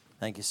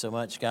Thank you so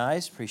much,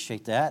 guys.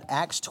 Appreciate that.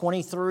 Acts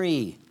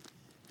 23.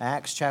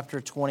 Acts chapter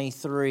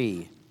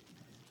 23.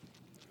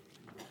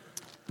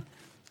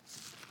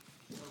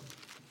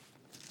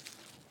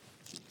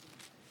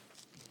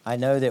 I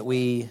know that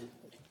we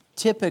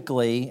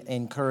typically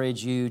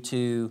encourage you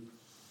to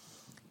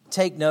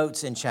take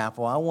notes in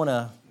chapel. I want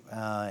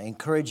to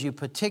encourage you,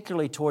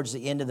 particularly towards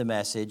the end of the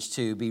message,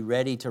 to be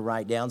ready to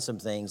write down some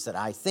things that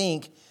I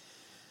think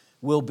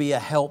will be a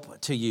help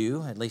to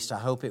you. At least I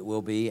hope it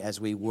will be as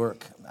we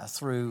work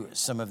through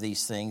some of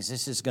these things.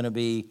 This is going to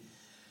be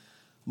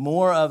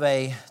more of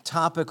a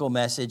topical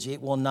message.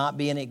 It will not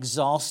be an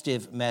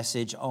exhaustive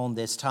message on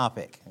this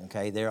topic.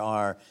 Okay, there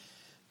are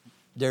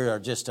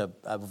just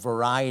a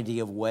variety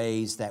of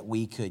ways that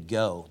we could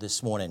go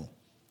this morning.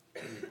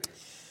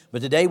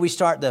 But today we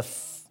start the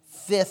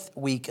fifth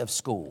week of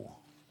school.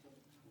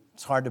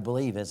 It's hard to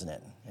believe, isn't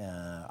it?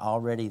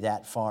 Already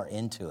that far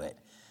into it.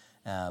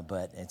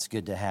 But it's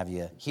good to have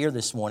you here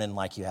this morning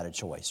like you had a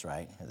choice,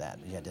 right? That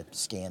you had to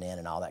scan in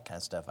and all that kind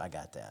of stuff. I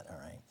got that, all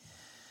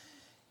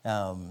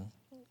right.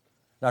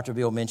 Dr.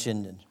 Bill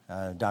mentioned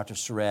Dr.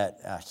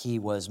 Surratt. He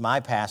was my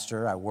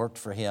pastor. I worked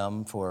for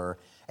him for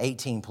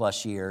 18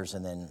 plus years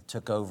and then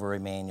took over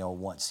Emmanuel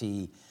once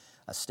he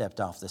stepped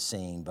off the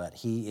scene. But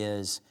he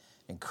is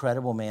an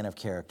incredible man of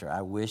character.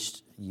 I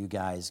wished you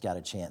guys got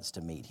a chance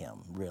to meet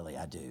him. Really,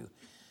 I do.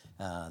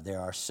 There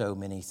are so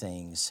many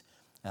things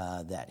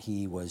that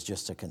he was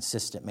just a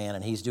consistent man,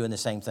 and he's doing the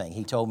same thing.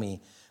 He told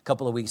me a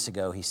couple of weeks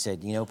ago, he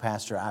said, you know,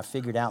 Pastor, I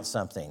figured out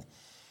something.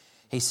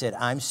 He said,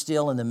 I'm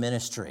still in the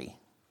ministry.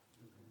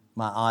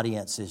 My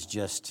audience is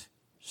just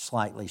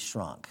slightly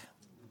shrunk.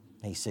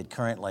 He said,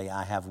 currently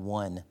I have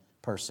one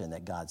person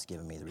that God's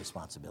given me the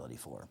responsibility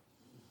for.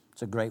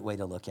 It's a great way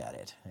to look at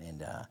it,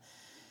 and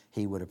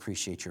he would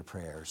appreciate your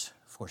prayers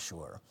for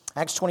sure.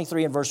 Acts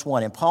 23 and verse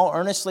 1, and Paul,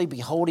 earnestly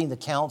beholding the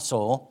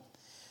council,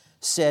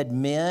 said,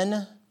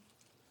 Men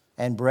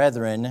and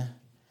brethren,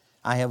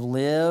 I have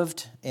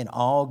lived in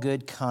all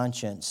good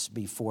conscience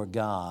before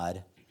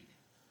God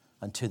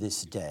unto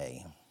this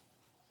day.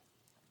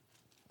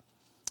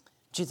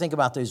 What do you think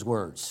about those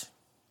words?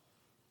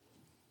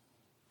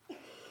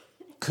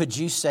 Could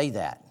you say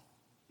that?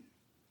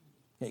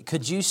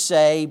 Could you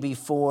say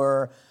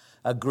before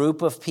a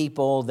group of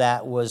people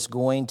that was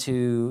going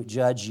to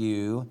judge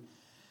you,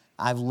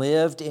 I've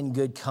lived in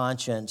good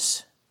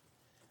conscience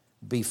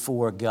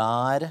before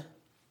God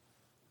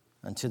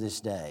unto this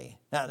day?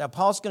 Now,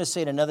 Paul's going to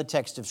say in another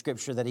text of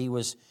Scripture that he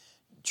was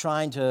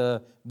trying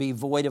to be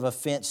void of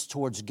offense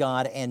towards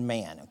God and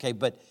man. Okay,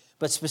 but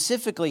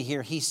specifically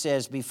here he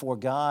says before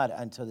God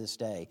unto this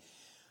day.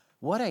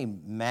 What a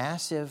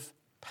massive,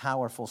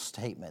 powerful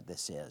statement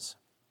this is.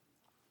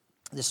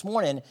 This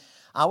morning,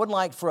 I would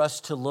like for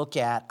us to look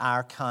at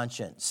our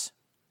conscience.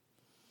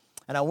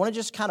 And I want to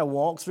just kind of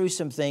walk through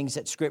some things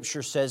that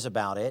Scripture says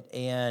about it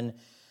and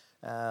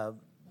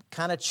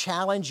kind of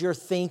challenge your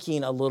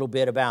thinking a little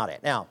bit about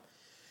it. Now,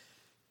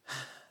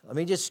 let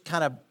me just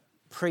kind of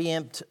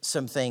preempt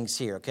some things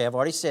here, okay? I've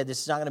already said this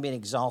is not going to be an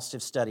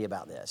exhaustive study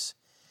about this.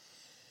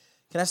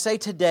 Can I say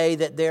today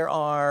that there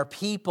are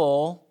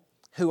people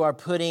who are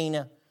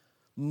putting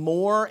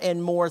more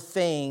and more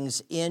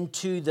things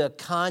into the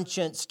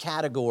conscience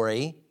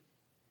category?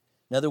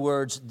 In other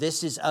words,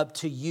 this is up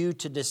to you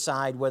to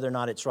decide whether or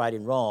not it's right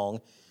and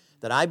wrong,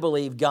 that I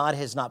believe God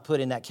has not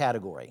put in that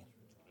category,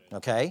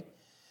 okay?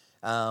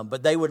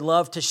 But they would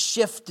love to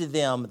shift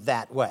them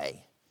that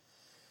way.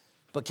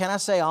 But can I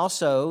say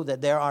also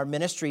that there are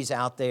ministries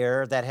out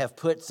there that have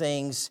put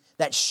things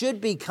that should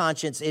be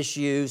conscience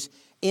issues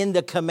in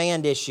the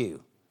command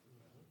issue,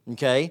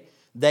 okay?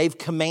 They've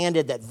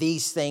commanded that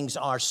these things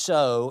are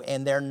so,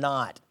 and they're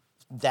not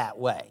that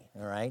way,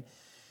 all right?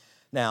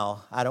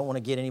 Now, I don't want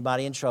to get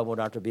anybody in trouble.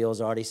 Dr.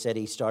 Beals already said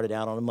he started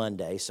out on a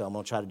Monday, so I'm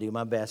going to try to do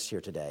my best here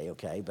today,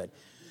 okay? But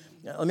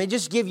let me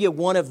just give you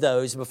one of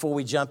those before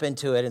we jump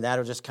into it, and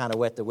that'll just kind of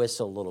wet the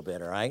whistle a little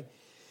bit, all right?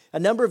 A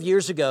number of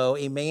years ago,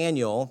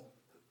 Emmanuel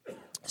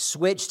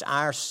switched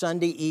our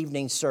Sunday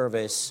evening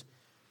service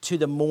to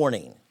the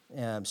morning.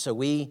 So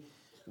we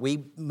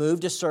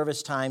moved a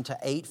service time to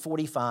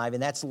 8:45,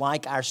 and that's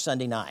like our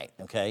Sunday night,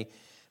 okay?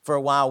 For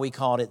a while, we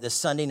called it the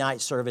Sunday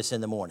night service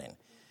in the morning.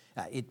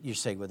 You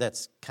say, well,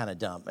 that's kind of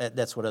dumb.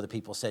 That's what other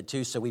people said,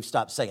 too, so we've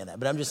stopped saying that.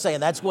 But I'm just saying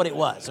that's what it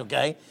was,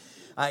 okay,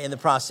 in the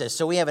process.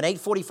 So we have an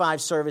 8:45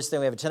 service,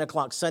 then we have a 10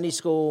 o'clock Sunday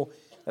school,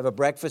 we have a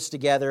breakfast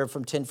together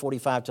from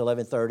 10:45 to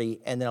 11:30,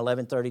 and then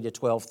 11:30 to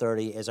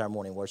 12:30 is our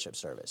morning worship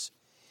service.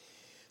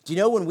 Do you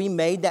know when we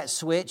made that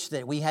switch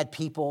that we had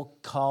people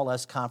call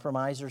us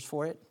compromisers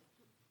for it?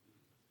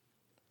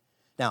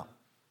 Now,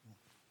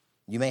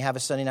 you may have a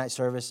Sunday night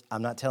service.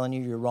 I'm not telling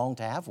you you're wrong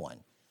to have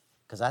one,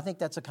 because I think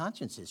that's a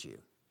conscience issue.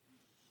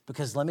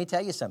 Because let me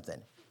tell you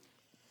something.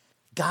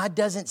 God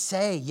doesn't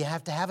say you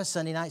have to have a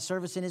Sunday night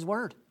service in His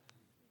Word.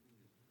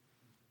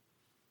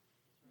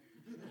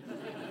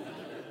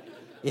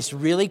 It's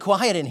really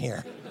quiet in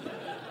here,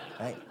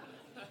 right?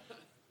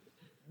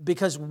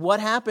 Because what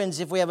happens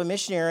if we have a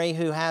missionary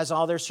who has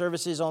all their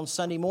services on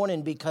Sunday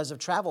morning because of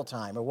travel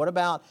time? Or what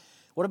about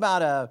What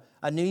about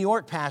a New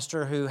York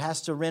pastor who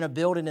has to rent a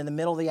building in the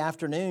middle of the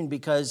afternoon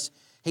because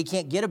he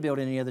can't get a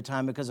building any other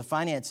time because of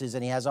finances,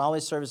 and he has all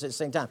his service at the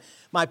same time?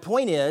 My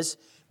point is,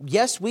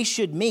 yes, we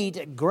should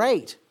meet,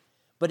 great,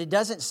 but it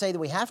doesn't say that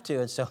we have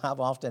to. And so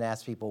I've often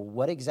asked people,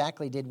 what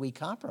exactly did we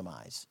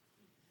compromise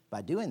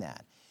by doing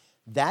that?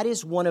 That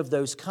is one of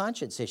those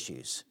conscience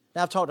issues.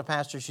 Now, I've talked to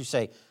pastors who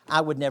say,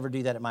 I would never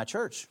do that at my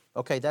church.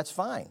 Okay, that's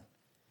fine.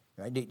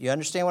 Right? Do you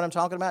understand what I'm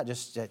talking about?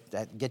 Just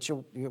get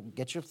your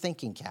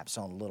thinking caps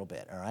on a little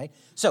bit, all right?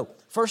 So,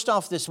 first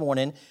off this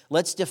morning,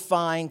 let's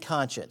define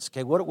conscience.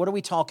 Okay, what are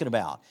we talking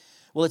about?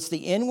 Well, it's the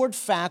inward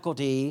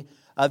faculty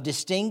of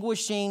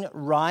distinguishing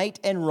right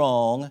and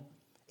wrong.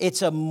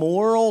 It's a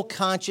moral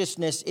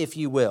consciousness, if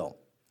you will.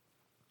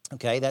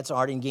 Okay, that's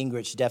Arden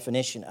Gingrich's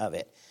definition of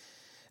it.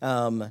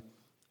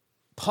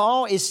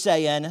 Paul is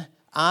saying,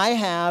 I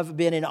have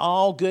been in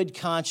all good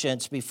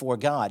conscience before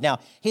God. Now,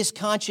 his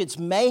conscience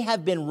may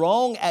have been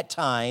wrong at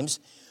times,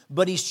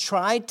 but he's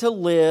tried to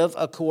live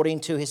according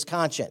to his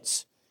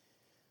conscience.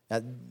 Now,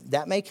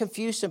 that may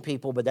confuse some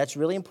people, but that's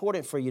really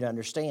important for you to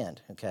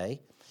understand, okay?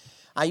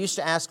 I used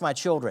to ask my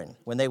children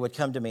when they would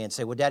come to me and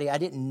say, well, Daddy, I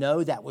didn't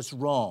know that was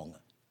wrong.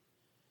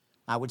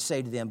 I would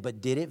say to them,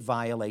 but did it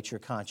violate your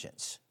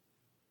conscience?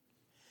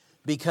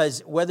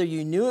 Because whether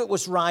you knew it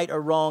was right or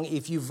wrong,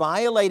 if you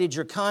violated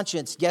your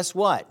conscience, guess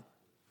what?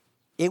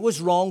 It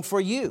was wrong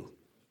for you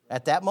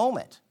at that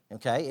moment,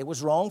 okay? It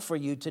was wrong for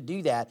you to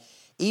do that,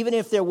 even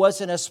if there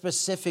wasn't a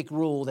specific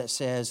rule that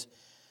says,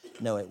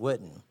 no, it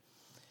wouldn't.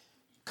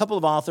 A couple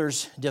of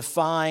authors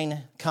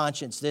define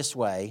conscience this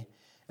way,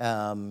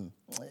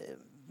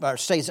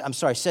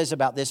 says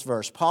about this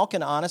verse. Paul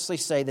can honestly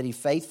say that he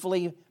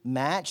faithfully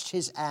matched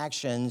his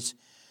actions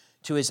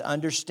to his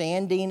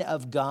understanding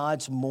of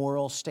God's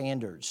moral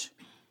standards.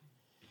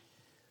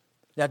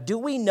 Now, do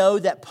we know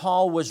that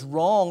Paul was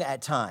wrong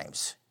at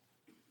times?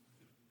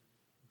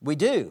 We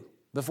do.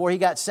 Before he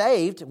got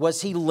saved,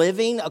 was he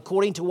living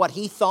according to what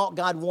he thought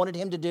God wanted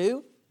him to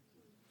do?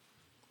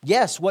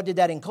 Yes. What did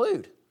that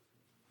include?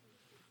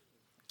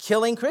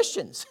 Killing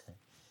Christians.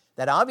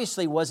 That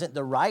obviously wasn't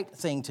the right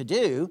thing to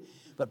do,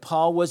 but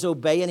Paul was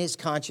obeying his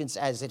conscience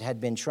as it had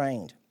been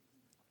trained.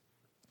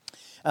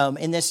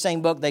 In this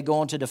same book, they go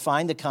on to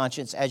define the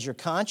conscience as your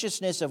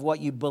consciousness of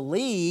what you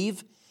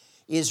believe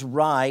is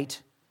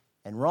right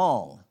and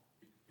wrong.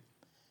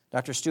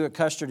 Dr. Stuart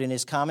Custard, in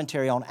his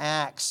commentary on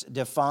Acts,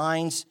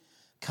 defines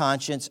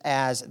conscience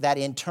as that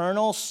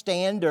internal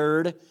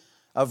standard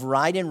of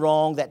right and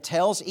wrong that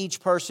tells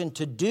each person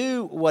to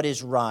do what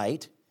is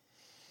right.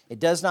 It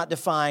does not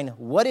define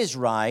what is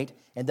right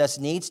and thus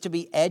needs to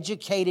be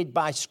educated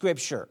by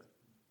Scripture.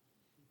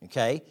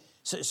 Okay?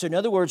 So in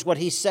other words, what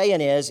he's saying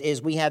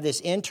is we have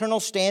this internal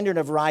standard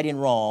of right and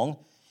wrong,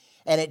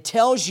 and it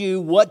tells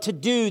you what to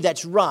do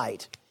that's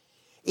right.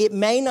 It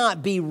may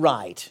not be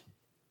right.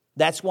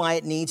 That's why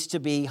it needs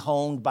to be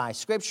honed by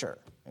Scripture,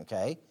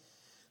 okay?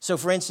 So,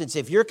 for instance,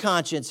 if you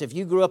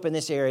grew up in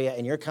this area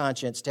and your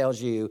conscience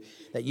tells you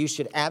that you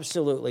should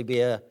absolutely be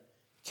a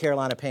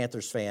Carolina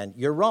Panthers fan,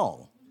 you're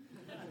wrong.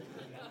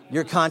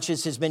 Your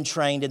conscience has been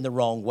trained in the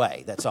wrong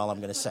way. That's all I'm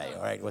going to say,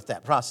 all right, with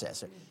that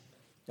process.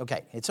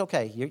 Okay, it's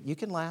okay. You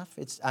can laugh.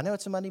 I know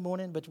it's a Monday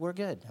morning, but we're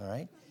good, all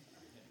right?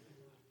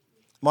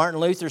 Martin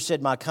Luther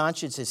said, my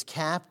conscience is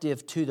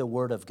captive to the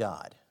Word of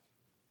God.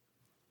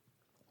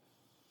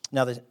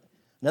 Now,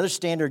 another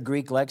standard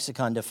Greek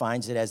lexicon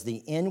defines it as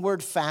the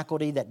inward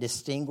faculty that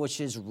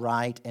distinguishes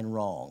right and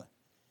wrong.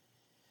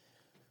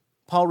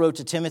 Paul wrote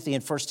to Timothy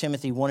in 1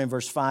 Timothy 1 and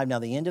verse 5, now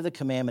the end of the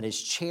commandment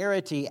is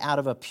charity out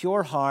of a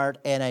pure heart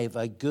and of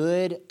a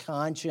good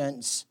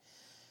conscience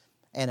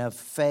and of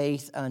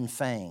faith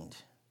unfeigned.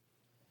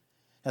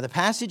 Now, the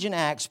passage in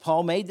Acts,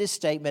 Paul made this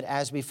statement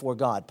as before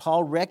God.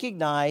 Paul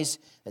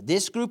recognized that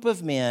this group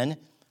of men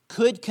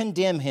could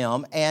condemn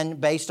him and,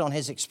 based on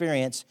his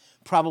experience,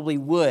 probably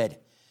would.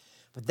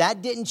 But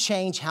that didn't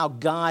change how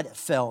God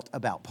felt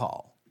about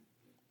Paul,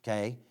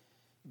 okay?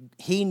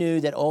 He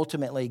knew that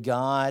ultimately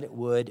God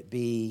would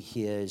be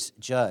his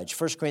judge.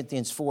 1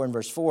 Corinthians 4 and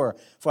verse 4,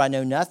 for I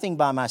know nothing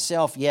by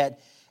myself,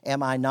 yet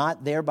am I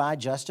not thereby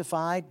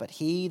justified? But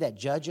he that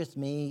judgeth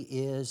me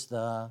is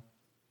the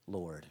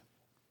Lord.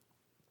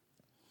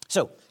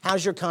 So,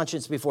 how's your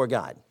conscience before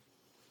God?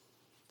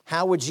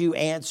 How would you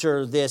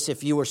answer this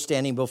if you were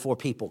standing before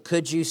people?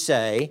 Could you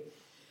say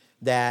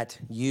that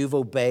you've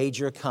obeyed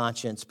your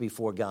conscience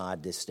before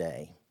God this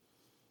day?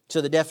 So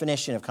the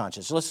definition of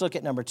conscience. Let's look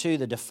at number 2,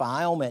 the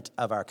defilement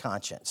of our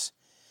conscience.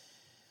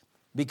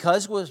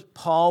 Because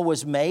Paul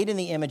was made in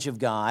the image of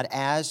God,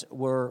 as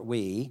were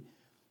we,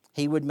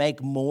 he would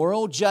make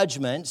moral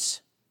judgments,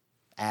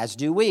 as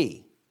do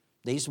we.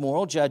 These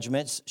moral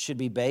judgments should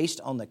be based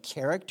on the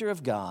character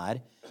of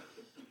God,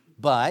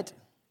 but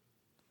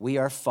we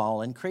are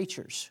fallen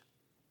creatures.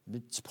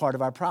 It's part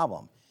of our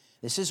problem.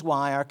 This is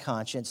why our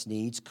conscience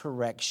needs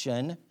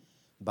correction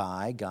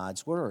by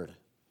God's word.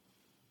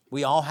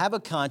 We all have a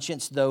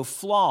conscience, though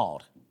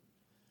flawed.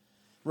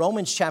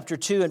 Romans chapter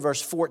 2 and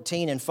verse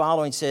 14 and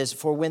following says,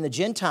 for when the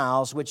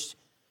Gentiles, which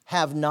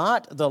have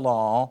not the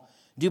law,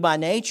 do by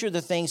nature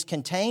the things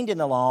contained in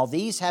the law,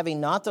 these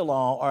having not the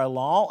law are a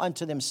law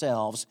unto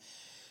themselves,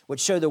 which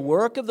show the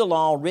work of the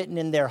law written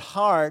in their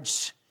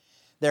hearts,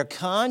 their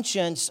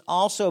conscience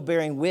also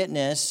bearing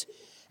witness,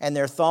 and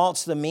their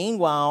thoughts the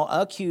meanwhile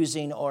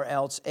accusing or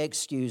else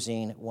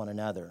excusing one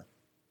another.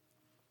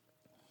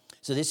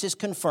 So this is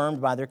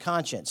confirmed by their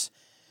conscience.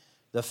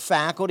 The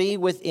faculty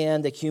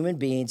within the human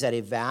beings that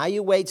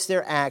evaluates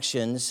their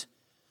actions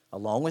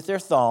along with their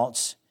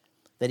thoughts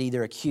that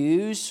either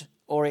accuse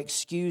or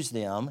excuse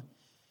them.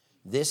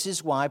 This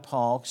is why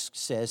Paul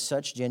says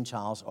such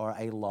Gentiles are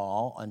a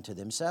law unto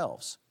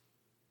themselves.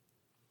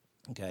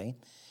 Okay?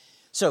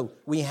 So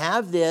we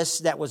have this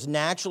that was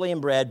naturally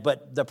inbred,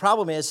 but the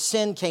problem is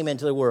sin came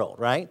into the world,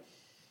 right?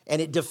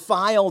 And it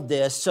defiled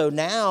this, so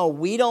now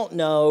we don't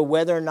know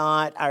whether or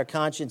not our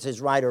conscience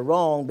is right or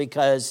wrong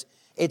because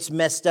it's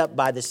messed up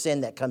by the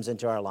sin that comes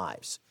into our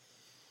lives.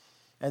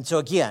 And so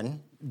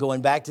again,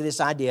 going back to this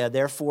idea,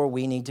 therefore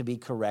we need to be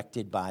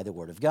corrected by the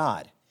Word of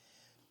God.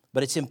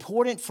 But it's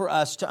important for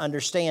us to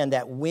understand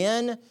that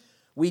when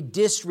we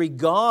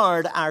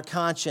disregard our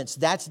conscience,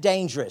 that's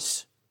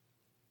dangerous.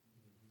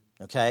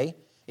 Okay?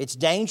 It's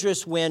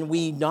dangerous when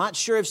we're not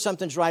sure if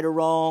something's right or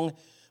wrong,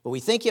 but we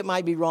think it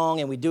might be wrong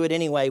and we do it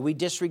anyway. We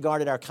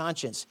disregarded our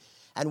conscience.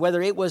 And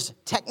whether it was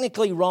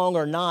technically wrong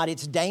or not,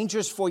 it's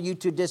dangerous for you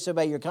to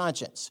disobey your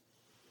conscience.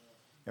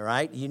 All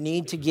right? You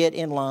need to get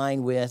in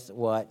line with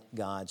what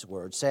God's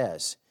Word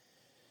says.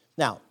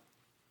 Now,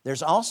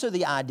 there's also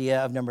the idea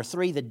of number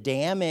 3, the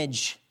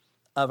damage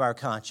of our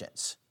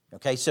conscience.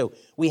 Okay, so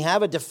we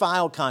have a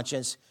defiled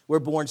conscience. We're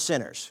born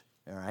sinners.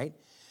 All right?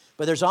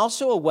 But there's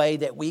also a way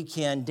that we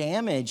can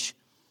damage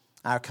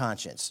our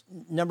conscience.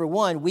 Number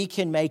 1, we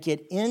can make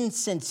it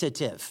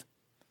insensitive.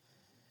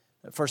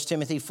 1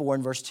 Timothy 4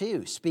 and verse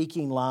 2,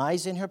 speaking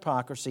lies in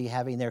hypocrisy,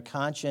 having their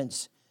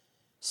conscience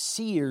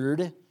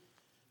seared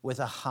with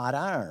a hot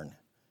iron.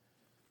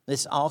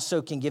 This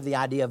also can give the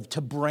idea of to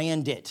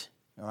brand it,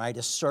 all right,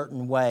 a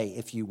certain way,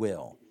 if you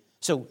will.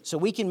 So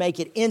we can make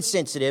it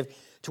insensitive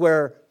to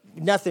where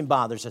nothing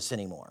bothers us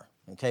anymore.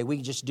 Okay, we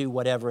can just do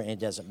whatever and it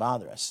doesn't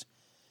bother us.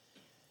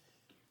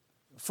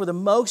 For the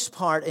most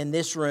part in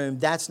this room,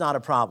 that's not a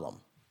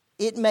problem.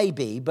 It may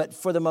be, but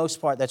for the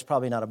most part, that's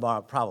probably not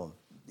a problem.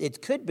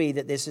 It could be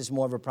that this is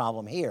more of a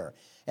problem here,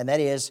 and that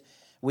is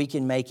we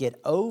can make it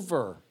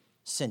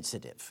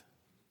oversensitive.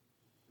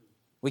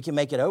 We can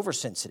make it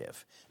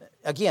oversensitive.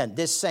 Again,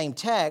 this same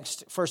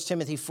text, 1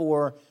 Timothy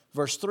 4,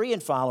 verse 3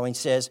 and following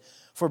says,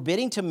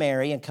 forbidding to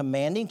marry and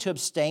commanding to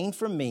abstain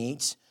from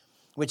meats,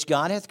 which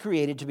God hath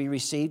created to be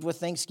received with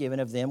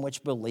thanksgiving of them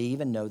which believe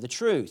and know the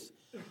truth.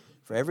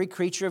 For every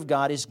creature of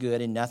God is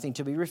good and nothing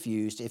to be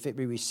refused, if it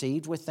be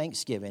received with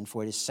thanksgiving,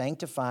 for it is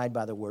sanctified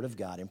by the word of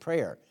God in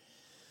prayer.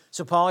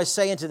 So Paul is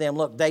saying to them,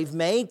 look, they've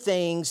made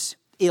things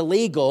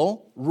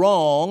illegal,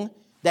 wrong,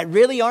 that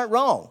really aren't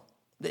wrong.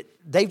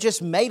 They've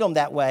just made them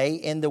that way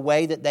in the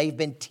way that they've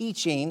been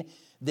teaching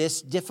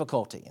this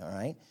difficulty, all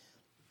right?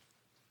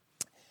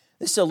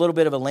 This is a little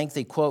bit of a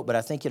lengthy quote, but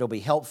I think it'll be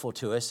helpful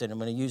to us, and I'm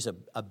going to use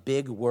a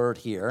big word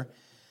here.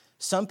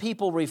 Some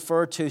people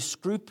refer to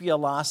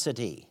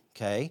scrupulosity,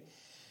 okay?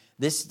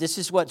 This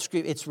is what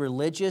it's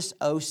religious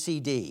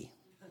OCD,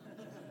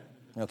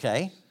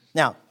 okay?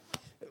 Now,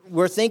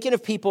 we're thinking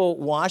of people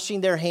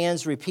washing their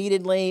hands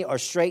repeatedly or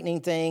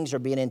straightening things or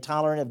being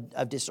intolerant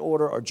of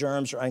disorder or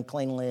germs or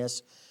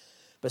uncleanliness.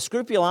 But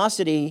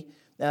scrupulosity,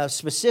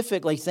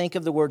 specifically think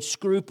of the word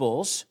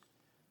scruples.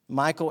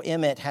 Michael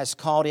Emmett has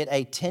called it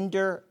a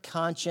tender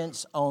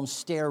conscience on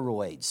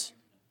steroids.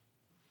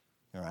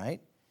 All right?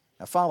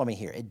 Now follow me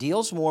here. It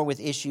deals more with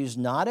issues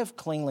not of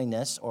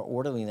cleanliness or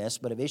orderliness,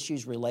 but of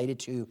issues related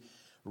to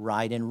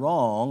right and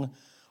wrong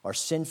or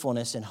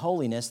sinfulness and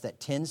holiness that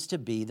tends to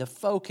be the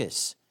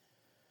focus.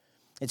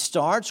 It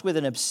starts with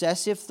an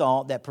obsessive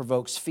thought that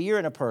provokes fear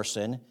in a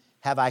person.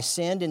 Have I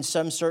sinned in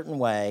some certain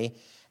way?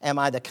 Am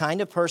I the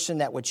kind of person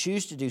that would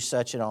choose to do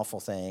such an awful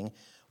thing?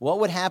 What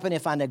would happen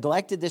if I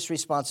neglected this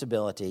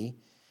responsibility?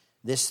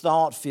 This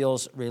thought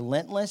feels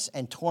relentless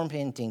and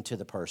tormenting to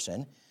the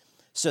person,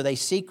 so they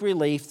seek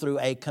relief through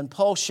a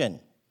compulsion.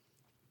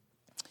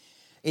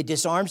 It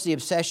disarms the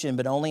obsession,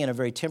 but only in a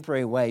very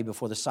temporary way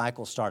before the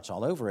cycle starts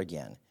all over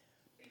again.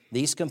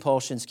 These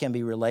compulsions can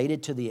be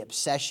related to the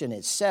obsession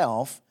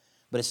itself,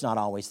 but it's not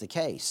always the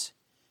case.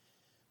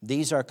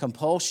 These are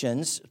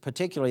compulsions,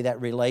 particularly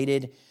that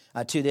related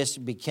to this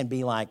can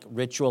be like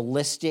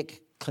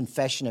ritualistic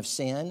confession of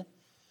sin,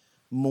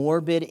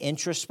 morbid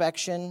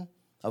introspection,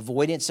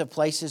 avoidance of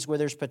places where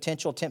there's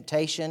potential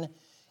temptation,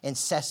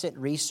 incessant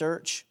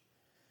research.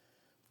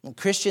 And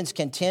Christians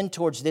can tend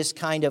towards this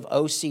kind of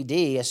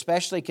OCD,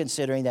 especially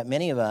considering that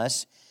many of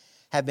us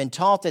have been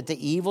taught that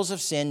the evils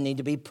of sin need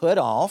to be put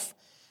off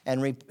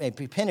and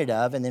repented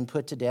of and then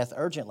put to death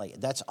urgently.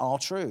 That's all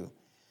true.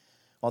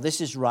 While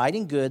this is right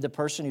and good, the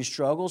person who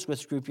struggles with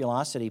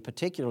scrupulosity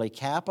particularly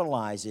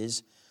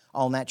capitalizes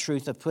on that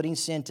truth of putting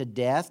sin to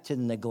death to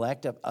the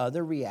neglect of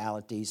other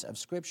realities of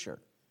Scripture.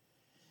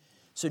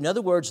 So in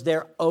other words,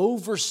 their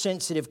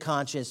oversensitive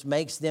conscience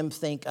makes them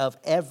think of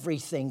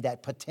everything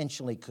that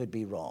potentially could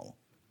be wrong,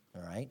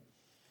 all right?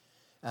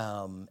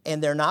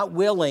 And they're not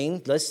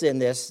willing, listen to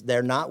this,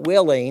 they're not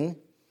willing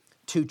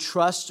to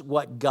trust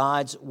what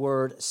God's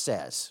word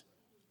says.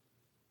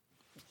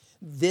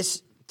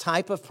 This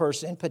type of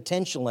person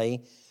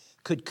potentially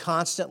could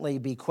constantly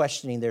be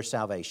questioning their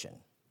salvation,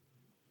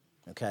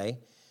 okay?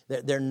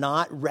 They're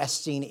not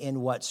resting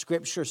in what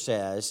Scripture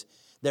says.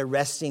 They're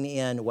resting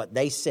in what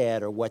they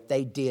said or what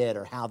they did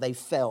or how they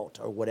felt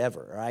or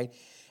whatever, right?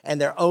 And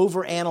they're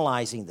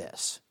overanalyzing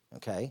this,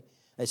 okay?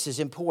 This is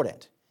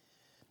important.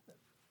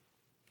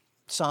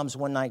 Psalms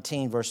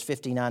 119, verse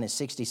 59 and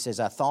 60 says,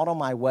 I thought on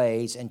my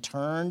ways and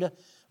turned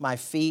my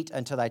feet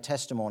unto thy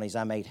testimonies.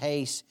 I made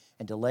haste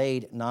and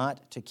delayed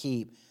not to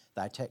keep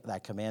thy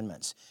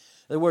commandments.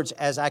 In other words,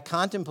 as I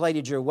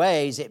contemplated your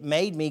ways, it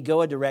made me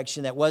go a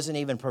direction that wasn't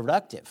even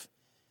productive.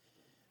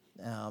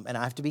 And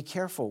I have to be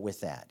careful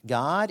with that.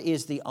 God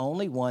is the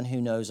only one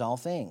who knows all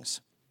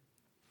things.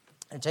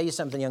 I'll tell you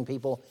something, young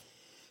people.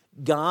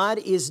 God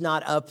is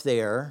not up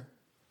there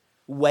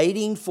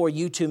waiting for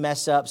you to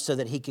mess up so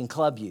that he can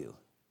club you.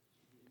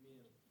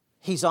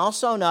 He's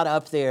also not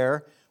up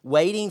there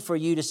waiting for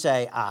you to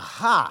say,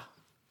 aha,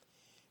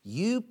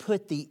 you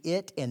put the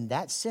it in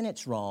that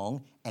sentence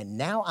wrong, and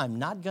now I'm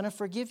not going to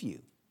forgive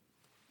you.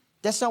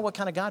 That's not what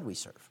kind of God we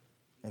serve,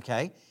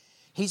 okay?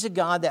 He's a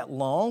God that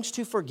longs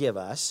to forgive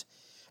us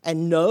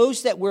and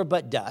knows that we're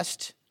but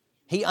dust.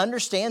 He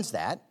understands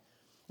that.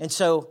 And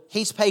so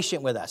he's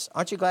patient with us.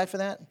 Aren't you glad for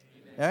that?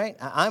 Amen. All right?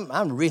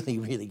 I'm really,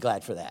 really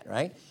glad for that,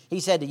 right?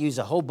 He's had to use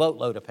a whole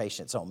boatload of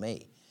patience on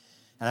me.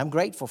 And I'm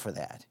grateful for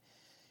that.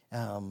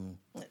 1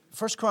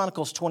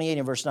 Chronicles 28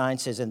 and verse 9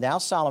 says, And thou,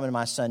 Solomon,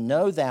 my son,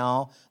 know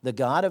thou the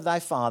God of thy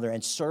father,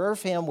 and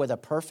serve him with a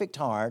perfect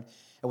heart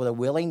and with a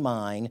willing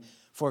mind.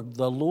 For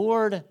the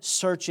Lord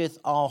searcheth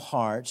all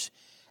hearts,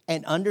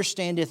 and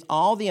understandeth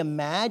all the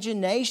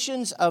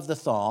imaginations of the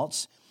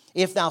thoughts.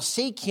 If thou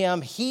seek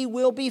him, he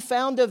will be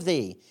found of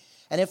thee.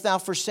 And if thou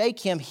forsake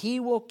him, he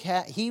will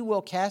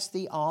cast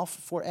thee off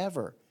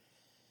forever.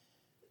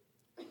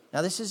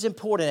 Now, this is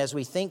important as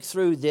we think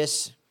through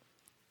this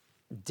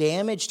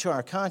damage to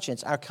our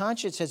conscience. Our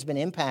conscience has been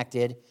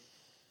impacted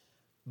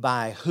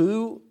by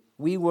who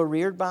we were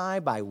reared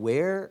by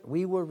where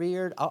we were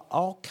reared,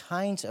 all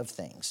kinds of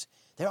things.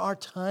 There are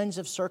tons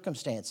of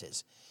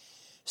circumstances.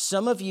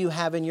 Some of you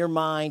have in your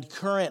mind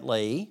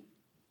currently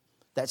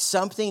that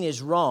something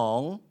is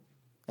wrong,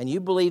 and you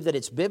believe that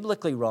it's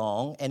biblically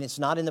wrong, and it's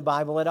not in the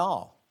Bible at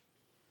all.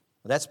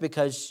 Well, that's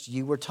because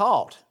you were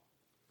taught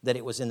that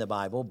it was in the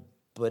Bible,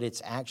 but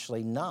it's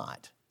actually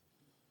not.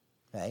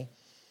 Okay?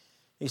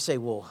 You say,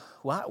 well,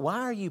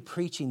 why are you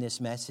preaching this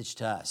message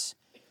to us?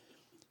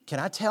 Can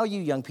I tell you,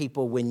 young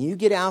people, when you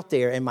get out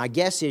there, and my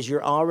guess is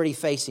you're already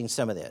facing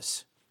some of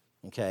this,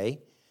 okay?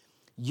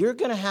 You're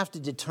going to have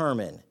to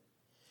determine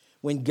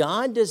when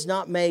God does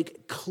not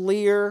make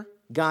clear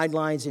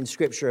guidelines in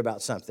Scripture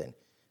about something.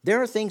 There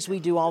are things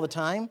we do all the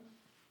time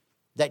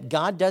that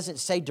God doesn't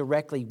say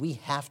directly we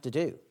have to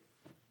do.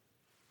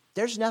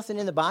 There's nothing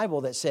in the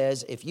Bible that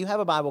says if you have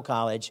a Bible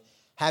college,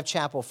 have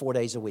chapel 4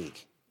 days a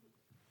week.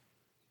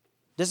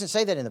 Doesn't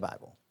say that in the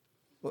Bible.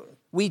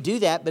 We do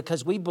that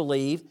because we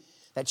believe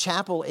that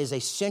chapel is a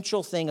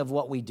central thing of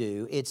what we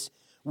do. It's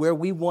where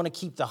we want to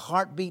keep the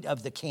heartbeat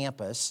of the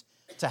campus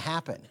to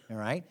happen, all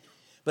right?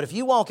 But if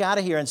you walk out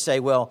of here and say,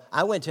 well,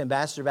 I went to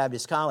Ambassador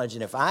Baptist College,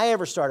 and if I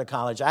ever start a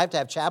college, I have to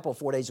have chapel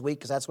 4 days a week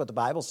because that's what the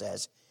Bible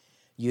says,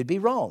 you'd be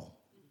wrong.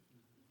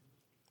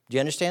 Do you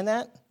understand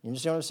that? You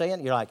understand what I'm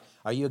saying? You're like,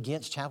 are you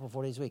against chapel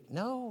 4 days a week?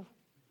 No,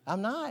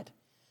 I'm not.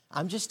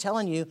 I'm just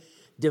telling you,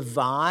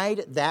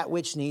 divide that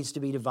which needs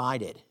to be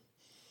divided.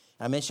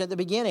 I mentioned at the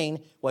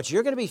beginning, what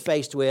you're going to be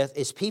faced with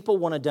is people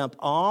want to dump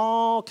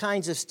all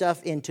kinds of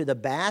stuff into the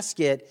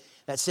basket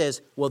that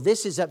says, well,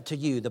 this is up to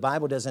you. The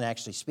Bible doesn't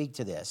actually speak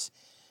to this.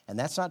 And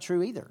that's not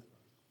true either.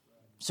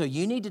 So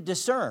you need to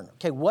discern,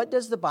 okay, what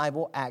does the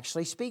Bible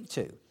actually speak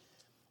to?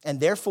 And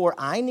therefore,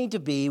 I need to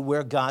be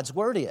where God's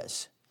Word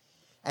is.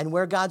 And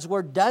where God's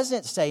Word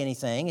doesn't say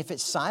anything, if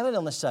it's silent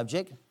on the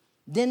subject,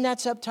 then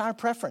that's up to our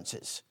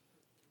preferences.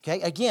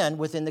 Okay, again,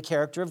 within the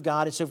character of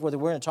God and so forth.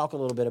 We're going to talk a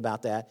little bit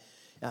about that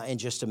in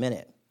just a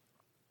minute.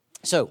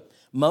 So,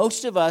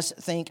 most of us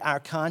think our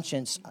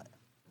conscience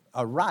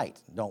are right,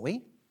 don't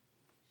we?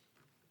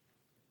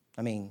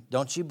 I mean,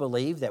 don't you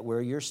believe that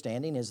where you're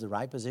standing is the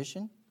right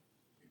position?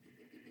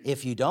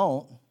 If you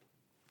don't,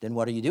 then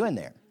what are you doing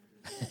there?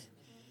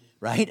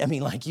 Right? I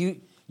mean, like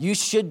you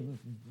should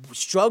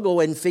struggle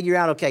and figure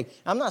out, okay,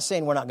 I'm not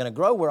saying we're not going to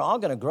grow. We're all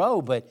going to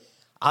grow, but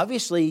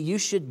obviously you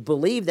should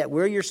believe that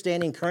where you're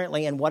standing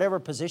currently in whatever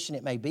position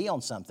it may be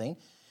on something,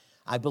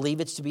 I believe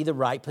it's to be the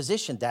right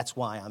position. That's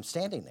why I'm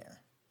standing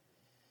there.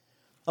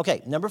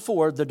 Okay, number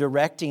 4, the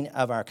directing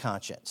of our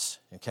conscience,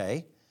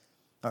 okay?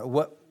 All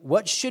right,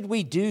 what should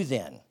we do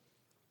then?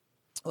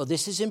 Well,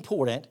 this is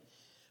important.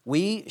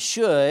 We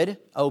should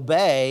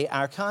obey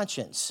our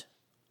conscience.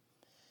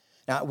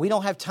 Now, we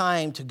don't have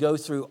time to go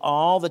through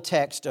all the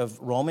text of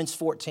Romans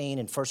 14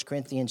 and 1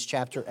 Corinthians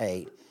chapter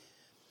 8,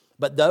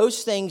 but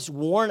those things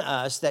warn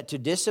us that to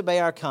disobey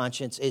our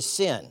conscience is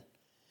sin.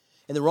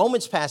 In the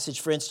Romans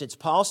passage, for instance,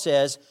 Paul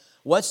says,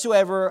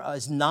 whatsoever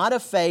is not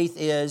of faith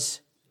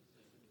is,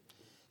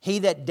 he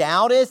that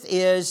doubteth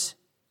is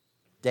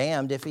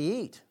damned if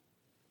he eat.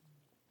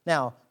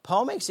 Now,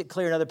 Paul makes it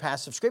clear in other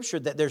passages of Scripture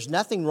that there's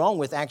nothing wrong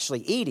with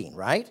actually eating,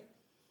 right?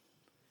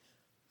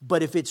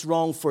 But if it's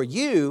wrong for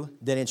you,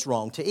 then it's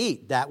wrong to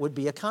eat. That would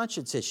be a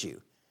conscience issue.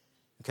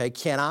 Okay,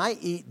 can I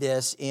eat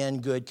this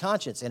in good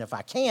conscience? And if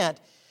I can't,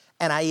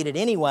 and I eat it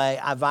anyway,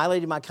 I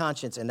violated my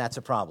conscience, and that's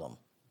a problem.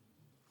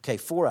 Okay,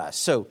 for us.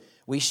 So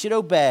we should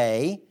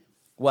obey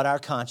what our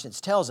conscience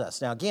tells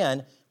us. Now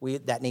again,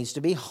 that needs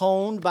to be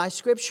honed by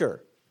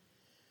Scripture.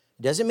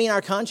 It doesn't mean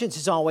our conscience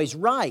is always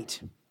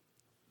right,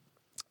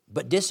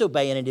 but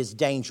disobeying it is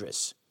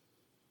dangerous.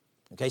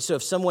 Okay, so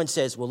if someone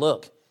says, well,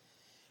 look,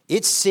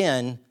 it's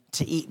sin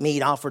to eat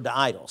meat offered to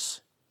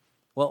idols.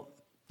 Well,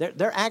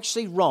 they're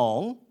actually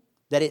wrong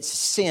that it's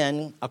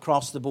sin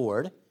across the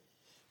board,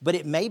 but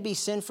it may be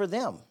sin for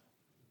them.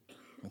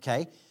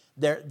 Okay?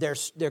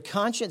 Their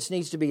conscience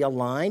needs to be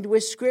aligned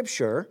with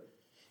Scripture,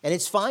 and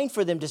it's fine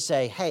for them to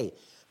say, hey,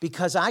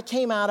 because I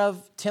came out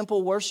of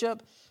temple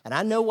worship and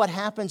I know what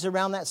happens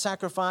around that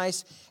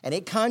sacrifice, and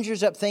it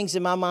conjures up things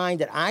in my mind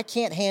that I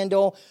can't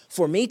handle.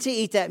 For me to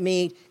eat that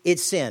meat,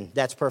 it's sin.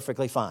 That's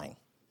perfectly fine.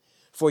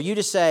 For you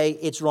to say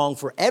it's wrong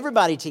for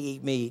everybody to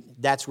eat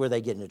meat, that's where they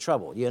get into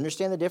trouble. You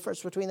understand the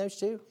difference between those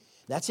two?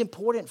 That's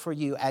important for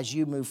you as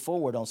you move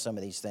forward on some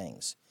of these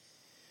things.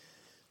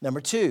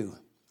 Number 2,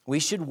 we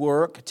should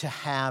work to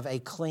have a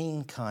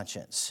clean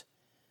conscience.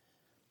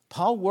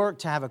 Paul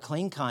worked to have a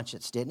clean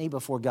conscience, didn't he,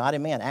 before God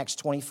and man? Acts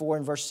 24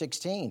 and verse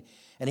 16.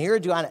 And here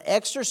do I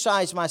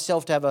exercise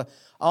myself to have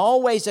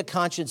always a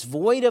conscience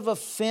void of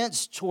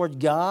offense toward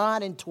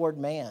God and toward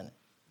man.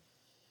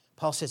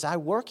 Paul says, I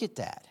work at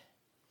that.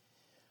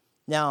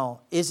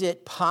 Now, is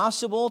it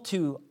possible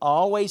to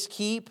always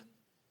keep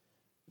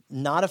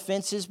not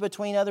offenses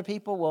between other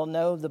people? Well,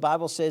 no, the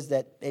Bible says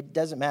that it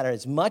doesn't matter.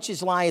 As much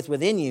as lieth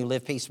within you,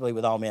 live peaceably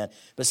with all men.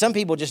 But some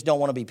people just don't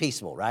want to be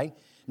peaceable, right?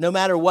 No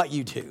matter what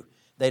you do,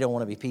 they don't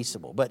want to be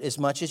peaceable. But as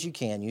much as you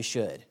can, you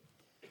should.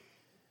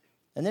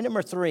 And then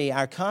number 3,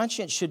 our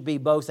conscience should be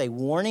both a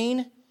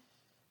warning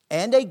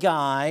and a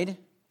guide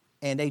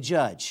and a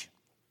judge.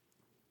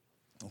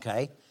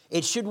 Okay?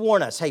 It should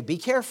warn us, hey, be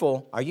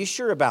careful. Are you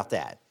sure about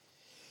that?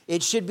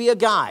 It should be a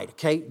guide,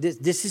 okay?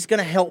 This is going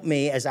to help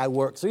me as I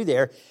work through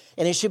there.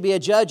 And it should be a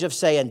judge of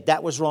saying,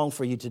 that was wrong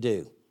for you to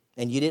do.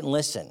 And you didn't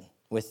listen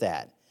with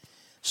that.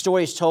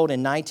 Story is told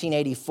in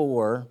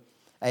 1984.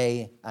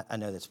 I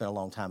know that's been a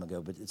long time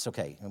ago, but it's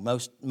okay.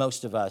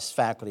 Most of us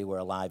faculty were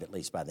alive at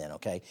least by then,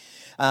 okay?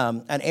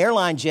 An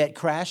airline jet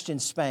crashed in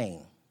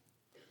Spain.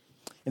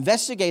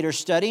 Investigators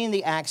studying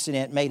the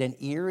accident made an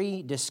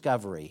eerie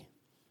discovery.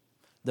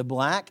 The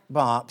black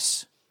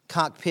box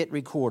cockpit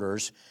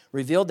recorders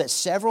revealed that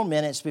several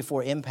minutes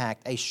before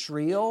impact, a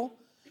shrill,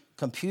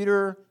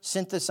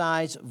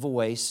 computer-synthesized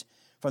voice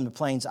from the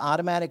plane's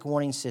automatic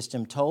warning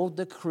system told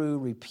the crew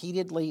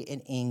repeatedly in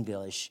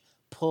English,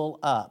 pull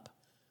up,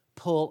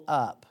 pull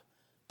up,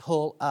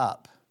 pull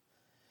up.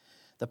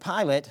 The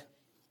pilot,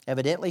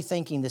 evidently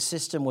thinking the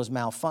system was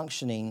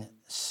malfunctioning,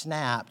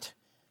 snapped,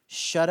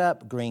 shut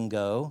up,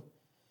 gringo,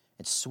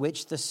 and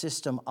switched the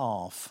system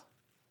off.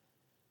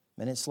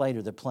 Minutes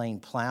later, the plane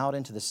plowed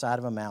into the side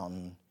of a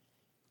mountain,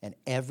 and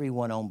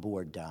everyone on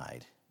board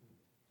died.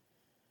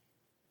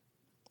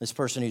 This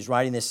person who's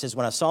writing this says,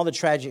 when I saw the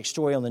tragic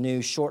story on the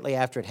news shortly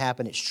after it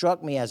happened, it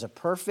struck me as a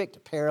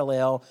perfect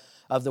parallel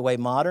of the way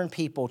modern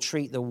people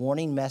treat the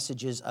warning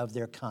messages of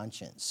their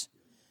conscience.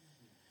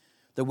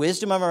 The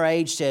wisdom of our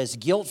age says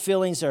guilt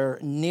feelings are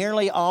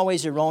nearly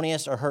always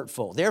erroneous or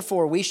hurtful.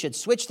 Therefore, we should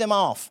switch them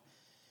off.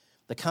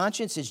 The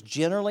conscience is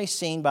generally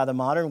seen by the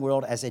modern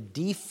world as a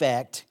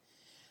defect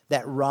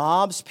that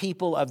robs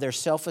people of their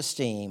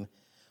self-esteem.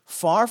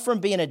 Far from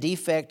being a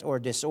defect or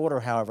a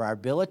disorder, however, our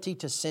ability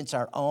to sense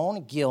our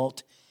own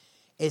guilt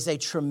is a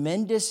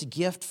tremendous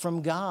gift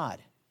from God.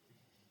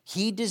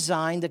 He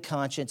designed the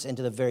conscience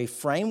into the very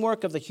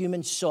framework of the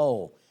human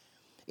soul.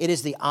 It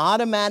is the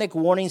automatic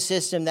warning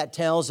system that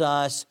tells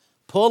us,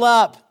 pull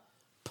up,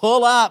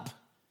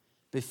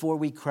 before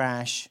we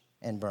crash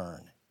and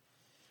burn.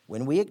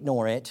 When we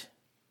ignore it,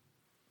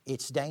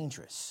 it's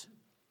dangerous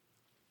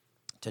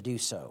to do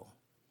so.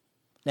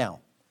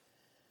 Now,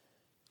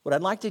 what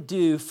I'd like to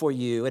do for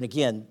you, and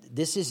again,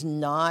 this is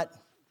not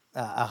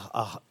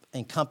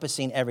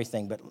encompassing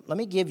everything, but let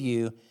me give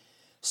you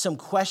some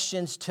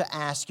questions to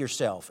ask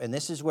yourself. And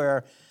this is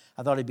where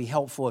I thought it'd be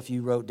helpful if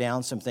you wrote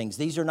down some things.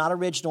 These are not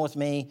original with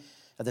me.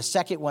 The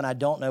second one, I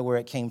don't know where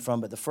it came from,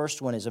 but the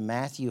first one is a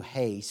Matthew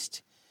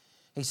Haste.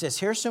 He says,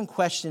 here's some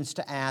questions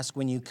to ask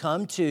when you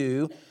come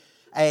to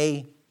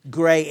a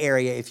gray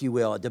area, if you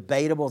will, a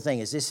debatable thing,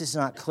 is this is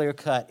not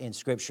clear-cut in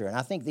Scripture. And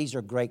I think these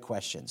are great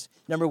questions.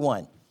 Number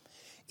 1,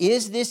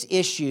 is this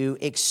issue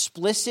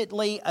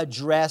explicitly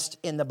addressed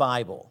in the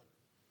Bible?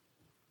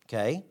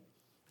 Okay?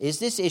 Is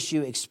this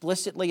issue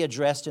explicitly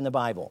addressed in the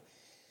Bible?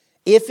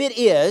 If it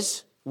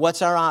is,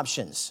 what's our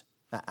options?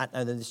 I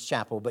know this is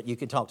chapel, but you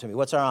can talk to me.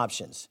 What's our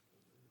options?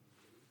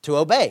 To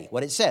obey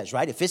what it says,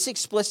 right? If it's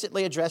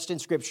explicitly addressed in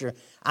Scripture,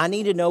 I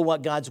need to know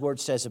what God's Word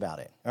says about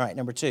it. All right,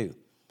 number 2.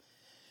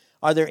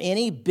 Are there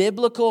any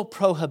biblical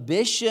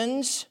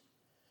prohibitions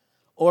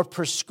or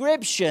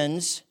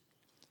prescriptions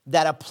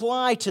that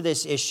apply to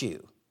this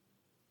issue?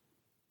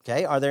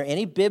 Okay, are there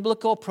any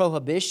biblical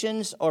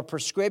prohibitions or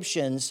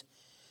prescriptions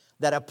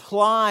that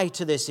apply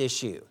to this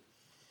issue?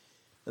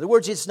 In other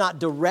words, it's not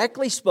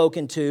directly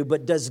spoken to,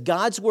 but does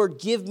God's Word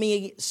give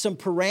me some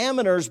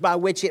parameters by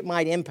which it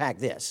might impact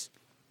this?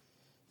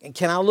 And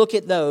can I look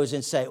at those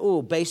and say,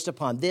 oh, based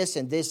upon this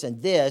and this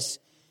and this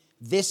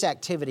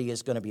activity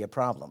is going to be a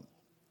problem?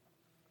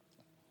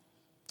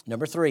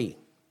 Number 3,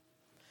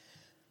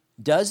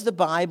 does the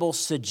Bible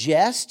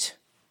suggest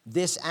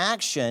this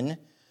action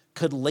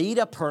could lead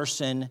a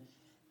person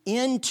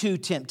into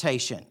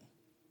temptation?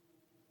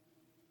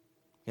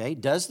 Okay,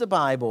 does the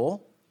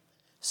Bible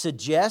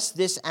suggest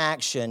this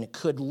action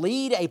could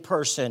lead a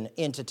person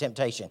into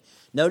temptation?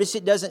 Notice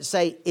it doesn't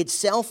say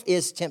itself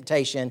is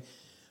temptation,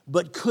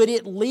 but could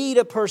it lead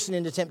a person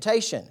into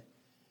temptation?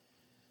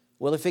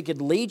 Well, if it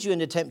could lead you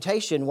into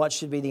temptation, what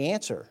should be the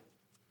answer?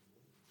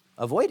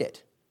 Avoid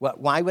it.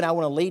 Why would I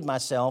want to lead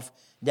myself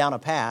down a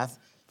path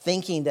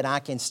thinking that I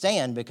can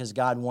stand, because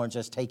God warns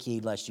us, take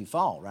heed lest you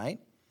fall, right?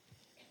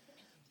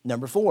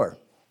 Number 4,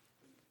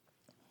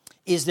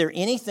 is there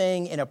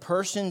anything in a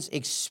person's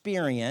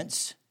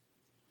experience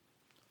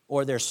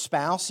or their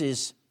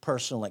spouse's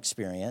personal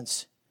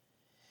experience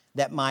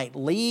that might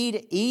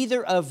lead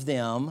either of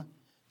them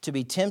to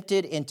be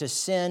tempted into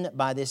sin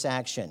by this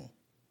action?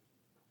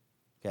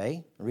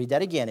 Okay, read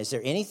that again. Is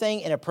there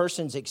anything in a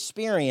person's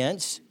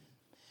experience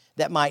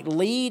that might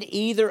lead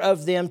either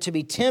of them to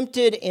be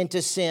tempted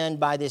into sin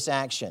by this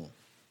action?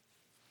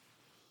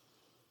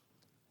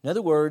 In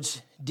other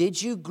words,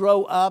 did you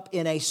grow up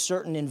in a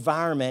certain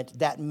environment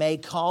that may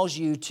cause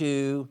you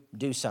to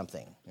do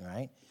something? All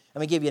right? Let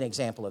me give you an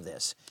example of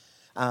this.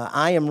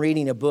 I am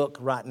reading a book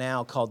right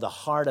now called The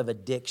Heart of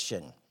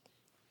Addiction.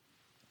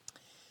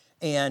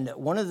 And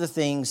one of the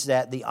things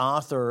that the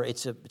author,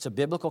 it's a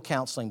biblical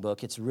counseling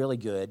book, it's really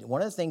good.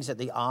 One of the things that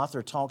the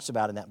author talks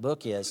about in that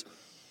book is,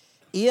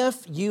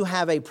 if you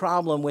have a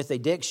problem with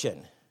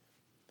addiction,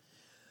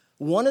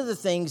 one of the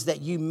things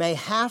that you may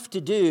have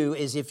to do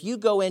is, if you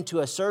go into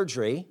a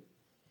surgery,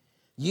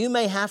 you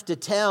may have to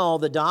tell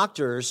the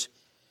doctors,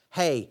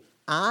 hey,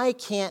 I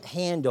can't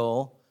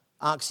handle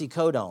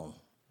oxycodone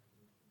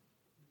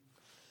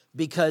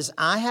because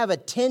I have a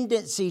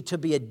tendency to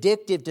be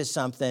addicted to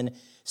something.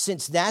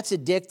 Since that's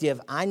addictive,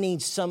 I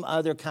need some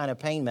other kind of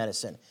pain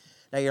medicine.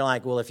 Now you're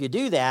like, well, if you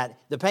do that,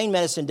 the pain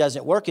medicine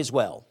doesn't work as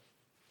well.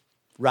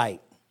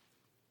 Right.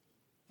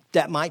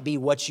 That might be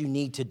what you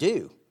need to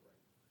do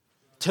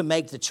to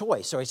make the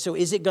choice. All right, so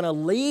is it going to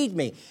lead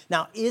me?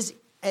 Now, is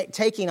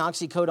taking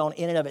oxycodone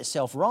in and of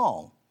itself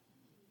wrong?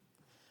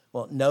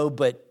 Well, no,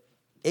 but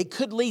it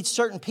could lead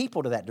certain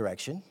people to that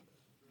direction,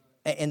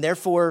 and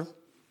therefore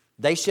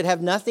they should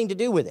have nothing to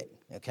do with it,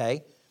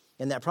 okay,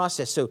 in that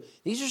process. So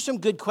these are some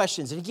good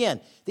questions. And again,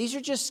 these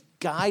are just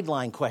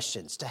guideline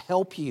questions to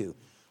help you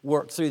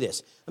work through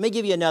this. Let me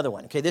give you another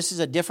one. Okay, this is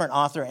a different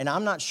author, and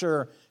I'm not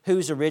sure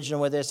who's original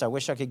with this. I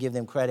wish I could give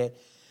them credit.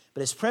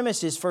 But his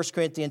premise is 1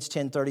 Corinthians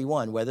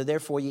 10:31, whether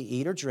therefore you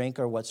eat or drink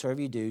or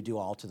whatsoever you do, do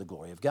all to the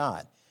glory of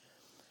God.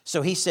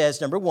 So he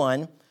says, number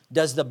 1,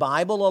 does the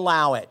Bible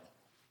allow it?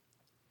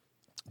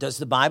 Does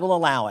the Bible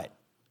allow it?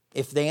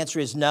 If the answer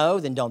is no,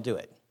 then don't do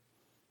it.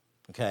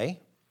 Okay?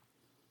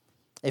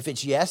 If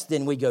it's yes,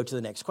 then we go to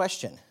the next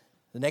question.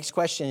 The next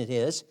question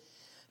is,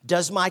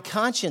 does my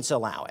conscience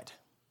allow it?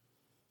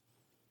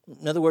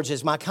 In other words,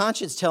 is my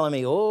conscience telling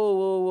me,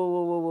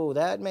 whoa,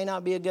 that may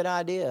not be a good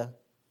idea?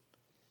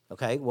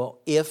 Okay, well,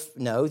 if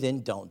no,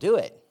 then don't do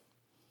it.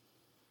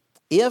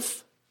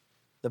 If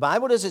the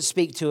Bible doesn't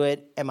speak to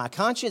it and my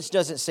conscience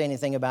doesn't say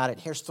anything about it,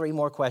 here's 3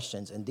 more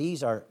questions, and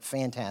these are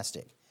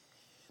fantastic.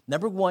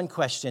 Number 1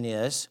 question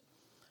is,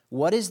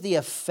 what is the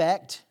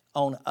effect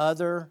on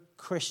other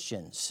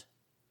Christians?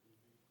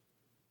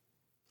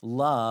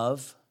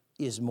 Love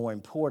is more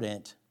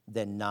important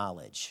than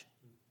knowledge.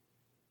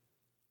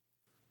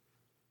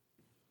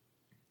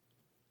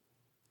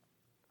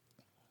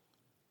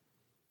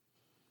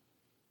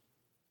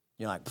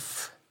 You're like,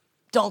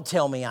 don't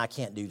tell me I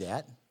can't do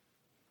that.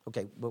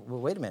 Okay, but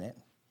wait a minute.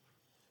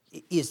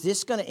 Is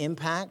this going to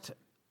impact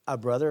a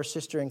brother or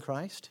sister in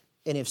Christ?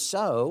 And if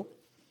so,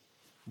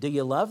 do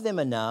you love them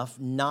enough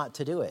not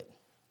to do it?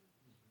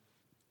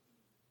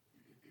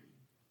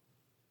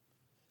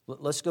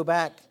 Let's go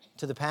back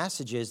to the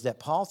passages that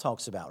Paul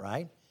talks about,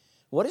 right?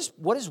 What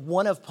is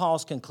one of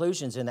Paul's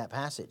conclusions in that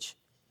passage?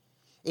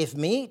 If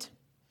meat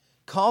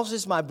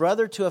causes my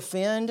brother to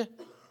offend,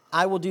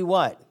 I will do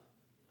what?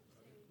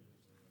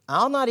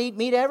 I'll not eat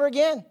meat ever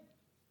again.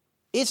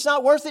 It's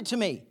not worth it to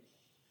me.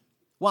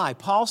 Why?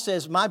 Paul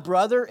says my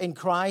brother in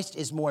Christ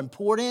is more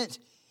important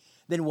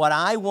than what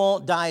I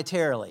want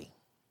dietarily.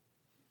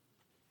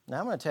 Now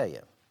I'm going to tell you,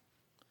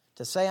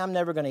 To say I'm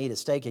never going to eat a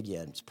steak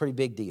again, it's a pretty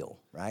big deal,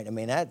 right? I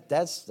mean,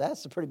 that's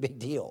a pretty big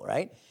deal,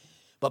 right?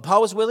 But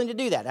Paul was willing to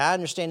do that. I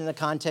understand in the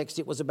context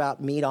it was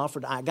about meat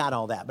offered. I got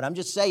all that. But I'm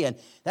just saying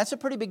that's a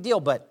pretty big deal.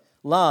 But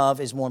love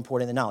is more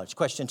important than knowledge.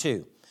 Question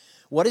 2.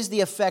 What is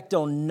the effect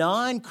on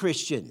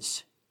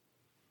non-Christians?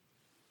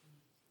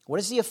 What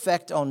is the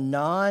effect on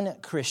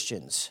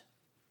non-Christians?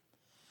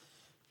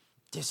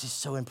 This is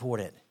so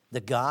important.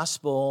 The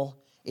gospel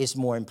is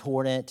more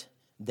important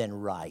than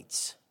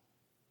rights.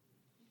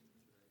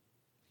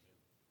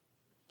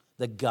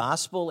 The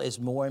gospel is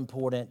more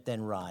important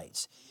than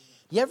rights.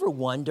 You ever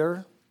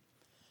wonder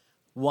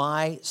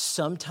why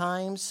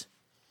sometimes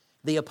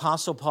the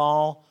Apostle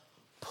Paul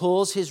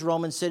pulls his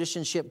Roman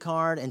citizenship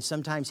card and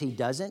sometimes he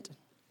doesn't?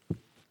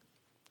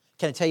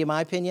 Can I tell you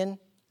my opinion?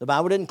 The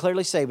Bible didn't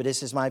clearly say, but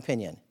this is my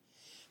opinion.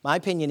 My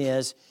opinion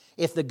is,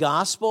 if the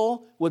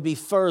gospel would be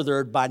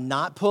furthered by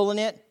not pulling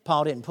it,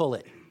 Paul didn't pull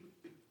it.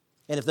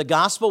 And if the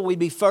gospel would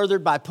be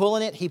furthered by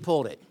pulling it, he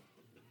pulled it.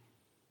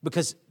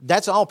 Because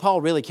that's all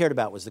Paul really cared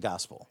about was the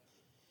gospel.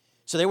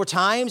 So there were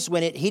times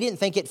when he didn't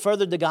think it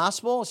furthered the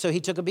gospel, so he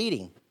took a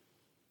beating.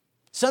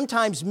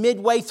 Sometimes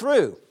midway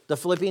through, the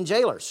Philippian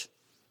jailers,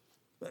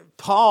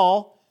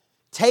 Paul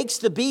takes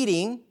the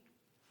beating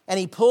and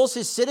he pulls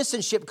his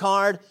citizenship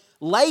card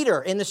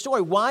later in the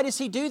story. Why does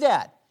he do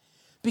that?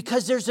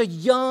 Because there's a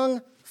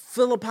young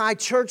Philippi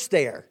church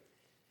there.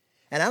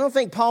 And I don't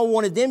think Paul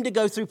wanted them to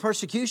go through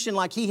persecution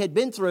like he had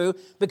been through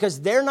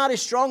because they're not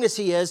as strong as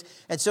he is.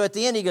 And so at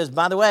the end he goes,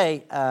 by the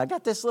way, I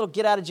got this little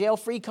get out of jail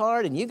free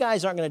card and you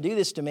guys aren't going to do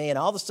this to me. And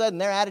all of a sudden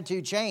their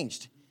attitude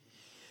changed.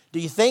 Do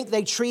you think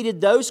they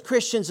treated those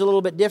Christians a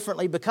little bit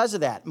differently because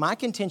of that? My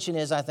contention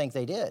is I think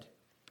they did.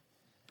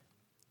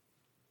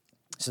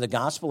 So the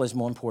gospel is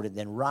more important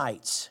than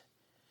rights.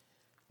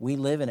 We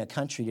live in a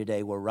country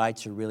today where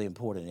rights are really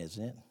important,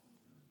 isn't it?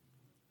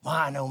 Well,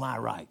 I know my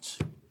rights.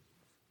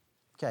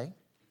 Okay.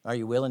 Are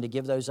you willing to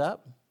give those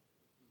up?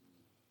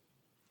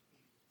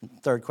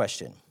 Third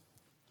question.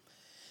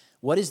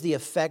 What is the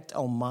effect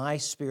on my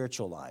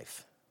spiritual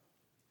life?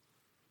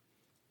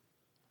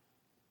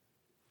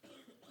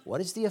 What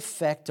is the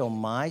effect on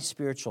my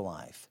spiritual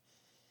life?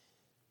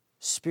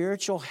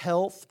 Spiritual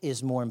health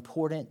is more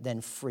important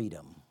than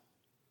freedom.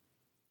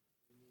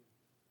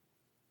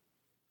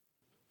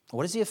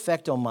 What is the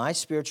effect on my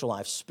spiritual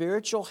life?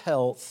 Spiritual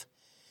health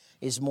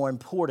is more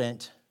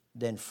important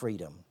than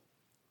freedom.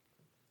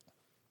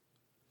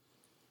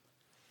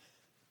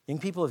 Young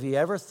people, have you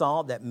ever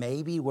thought that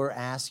maybe we're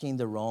asking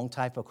the wrong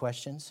type of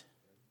questions?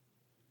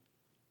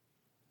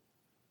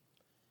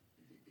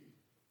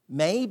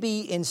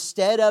 Maybe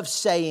instead of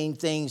saying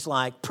things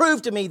like,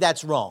 prove to me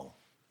that's wrong,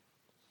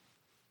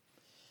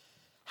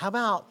 how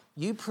about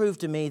you prove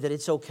to me that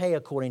it's okay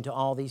according to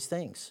all these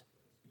things?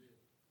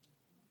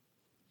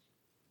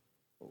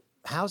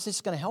 How's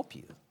this going to help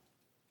you?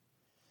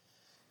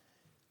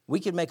 We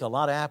could make a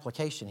lot of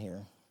application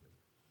here.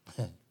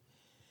 But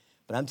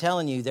I'm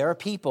telling you, there are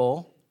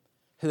people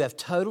who have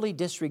totally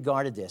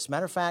disregarded this.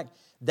 Matter of fact,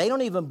 they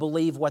don't even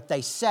believe what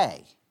they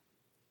say.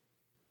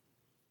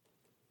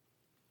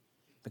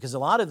 Because a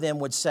lot of them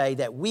would say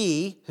that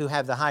we, who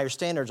have the higher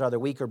standards, are the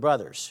weaker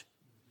brothers.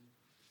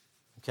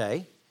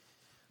 Okay?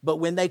 But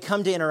when they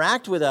come to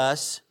interact with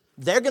us,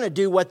 they're going to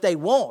do what they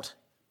want.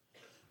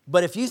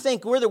 But if you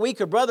think we're the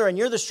weaker brother and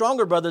you're the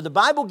stronger brother, the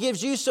Bible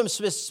gives you some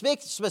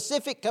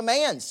specific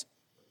commands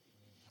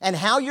and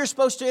how you're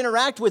supposed to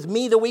interact with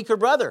me, the weaker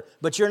brother.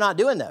 But you're not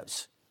doing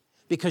those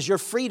because your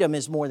freedom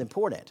is more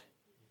important.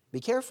 Be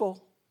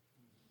careful.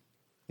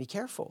 Be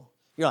careful.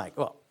 You're like,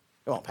 well,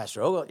 come on,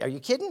 Pastor Ogle, are you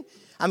kidding?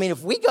 I mean,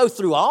 if we go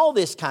through all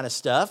this kind of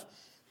stuff,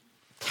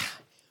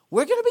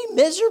 we're going to be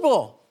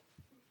miserable.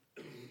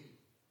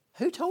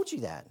 Who told you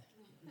that?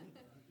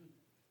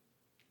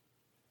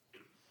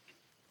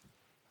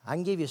 I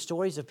can give you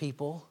stories of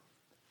people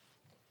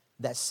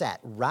that sat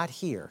right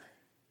here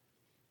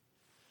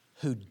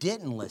who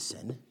didn't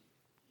listen,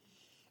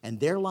 and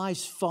their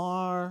lives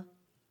far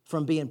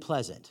from being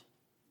pleasant.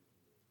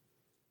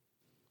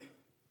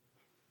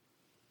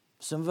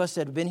 Some of us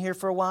that have been here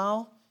for a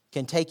while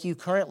can take you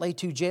currently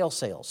to jail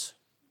cells.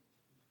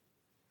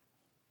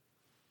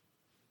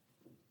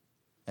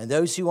 And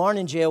those who aren't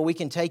in jail, we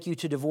can take you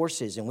to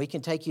divorces, and we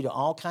can take you to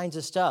all kinds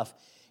of stuff.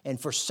 And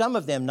for some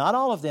of them, not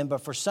all of them,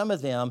 but for some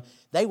of them,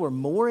 they were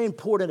more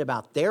important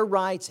about their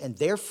rights and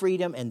their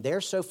freedom and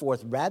their so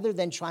forth rather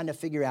than trying to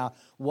figure out,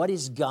 what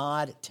is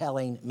God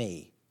telling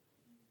me?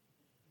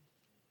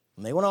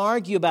 And they want to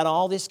argue about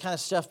all this kind of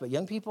stuff. But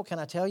young people, can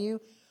I tell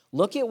you,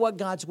 look at what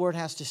God's word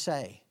has to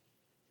say.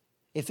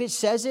 If it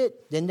says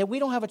it, then we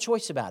don't have a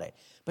choice about it.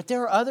 But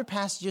there are other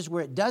passages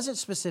where it doesn't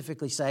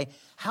specifically say,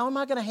 how am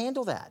I going to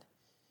handle that?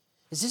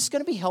 Is this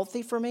going to be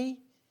healthy for me?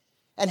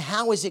 And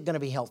how is it going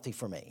to be healthy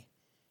for me?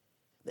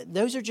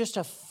 Those are just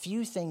a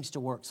few things to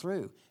work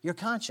through. Your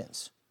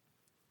conscience.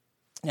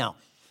 Now,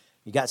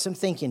 you got some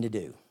thinking to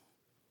do,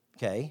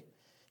 okay?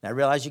 And I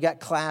realize you got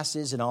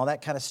classes and all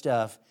that kind of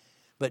stuff,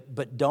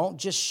 but don't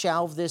just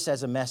shelve this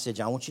as a message.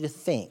 I want you to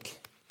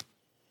think.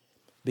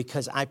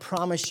 Because I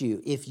promise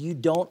you, if you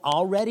don't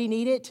already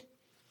need it,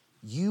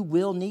 you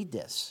will need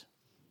this.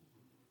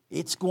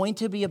 It's going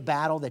to be a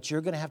battle that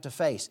you're going to have to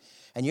face.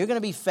 And you're going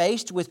to be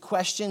faced with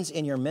questions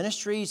in your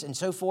ministries and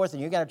so forth,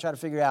 and you've got to try to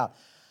figure out,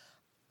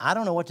 I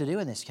don't know what to do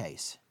in this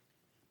case.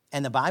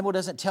 And the Bible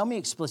doesn't tell me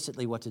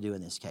explicitly what to do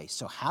in this case.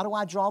 So how do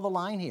I draw the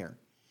line here?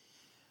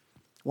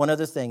 One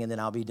other thing, and then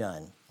I'll be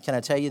done. Can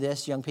I tell you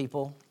this, young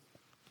people?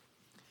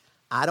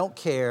 I don't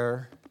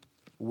care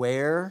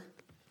where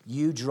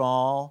you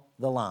draw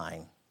the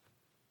line.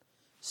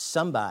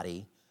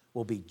 Somebody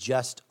will be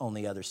just on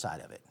the other side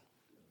of it.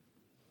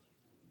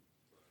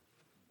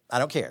 I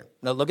don't care.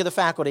 Now, look at the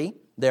faculty.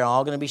 They're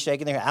all going to be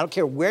shaking their head. I don't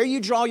care where you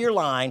draw your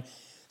line.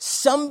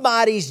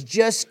 Somebody's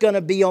just going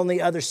to be on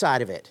the other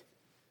side of it.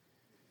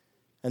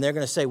 And they're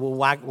going to say, well,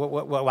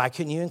 why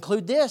couldn't you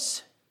include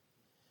this?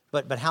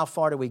 But how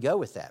far do we go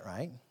with that,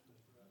 right?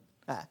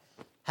 I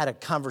had a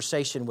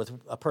conversation with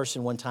a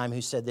person one time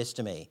who said this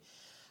to me.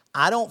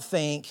 I don't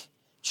think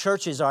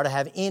churches are to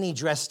have any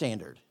dress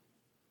standard.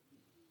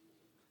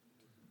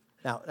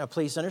 Now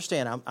please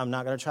understand, I'm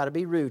not going to try to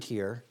be rude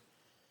here.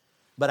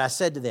 But I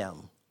said to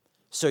them,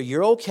 so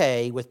you're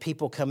okay with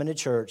people coming to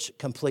church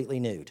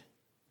completely nude? Do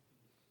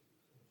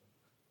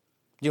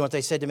you know what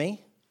they said to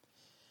me?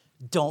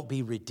 Don't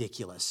be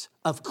ridiculous.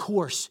 Of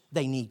course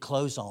they need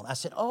clothes on. I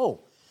said,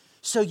 oh,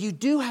 so you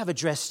do have a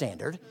dress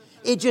standard.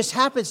 It just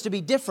happens to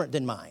be different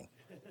than mine.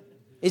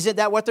 Isn't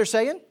that what they're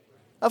saying?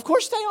 Of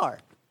course they are.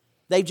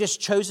 They've just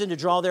chosen to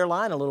draw their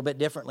line a little bit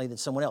differently than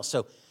someone else.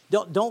 So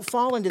don't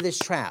fall into this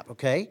trap,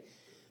 okay?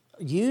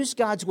 Use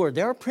God's word.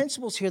 There are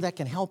principles here that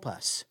can help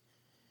us.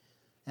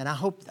 And I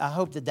hope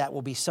that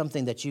will be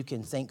something that you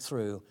can think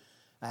through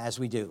as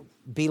we do.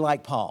 Be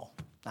like Paul.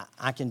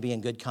 I can be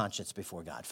in good conscience before God.